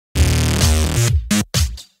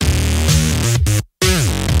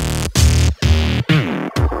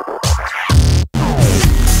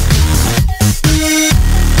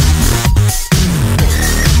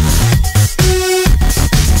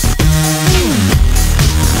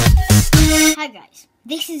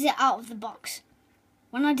this is it out of the box.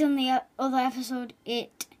 When I done the other episode,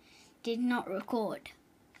 it did not record.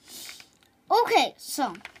 Okay,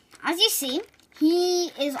 so as you see,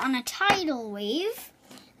 he is on a tidal wave.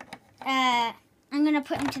 I'm going to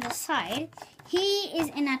put him to the side. He is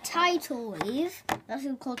in a tidal wave. That's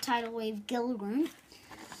what we call tidal wave grunt.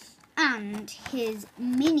 And his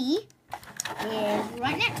mini is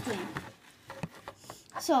right next to him.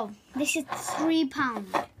 So this is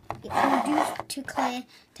 £3. It's reduced to clear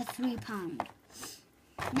to £3.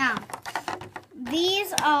 Now,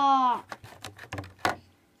 these are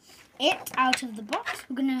it out of the box.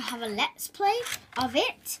 We're gonna have a let's play of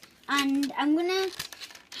it, and I'm gonna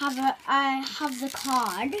I have the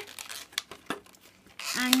card,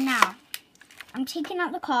 and now I'm taking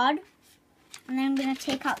out the card, and then I'm gonna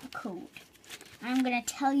take out the code. And I'm gonna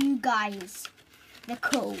tell you guys the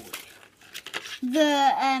code.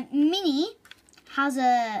 The mini has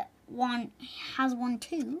one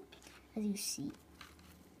too, as you see.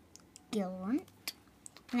 Grunt.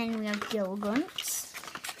 And then we have grunts.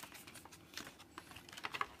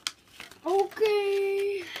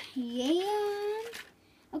 Okay. Yeah.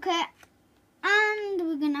 Okay. And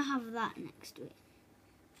we're gonna have that next to it.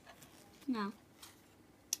 Now,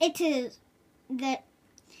 it is the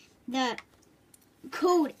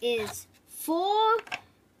code is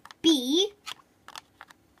 4B3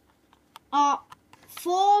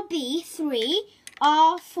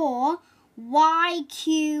 R4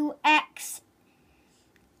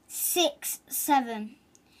 YQX67.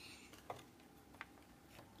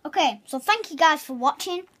 Okay, so thank you guys for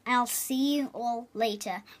watching, and I'll see you all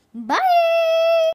later. Bye!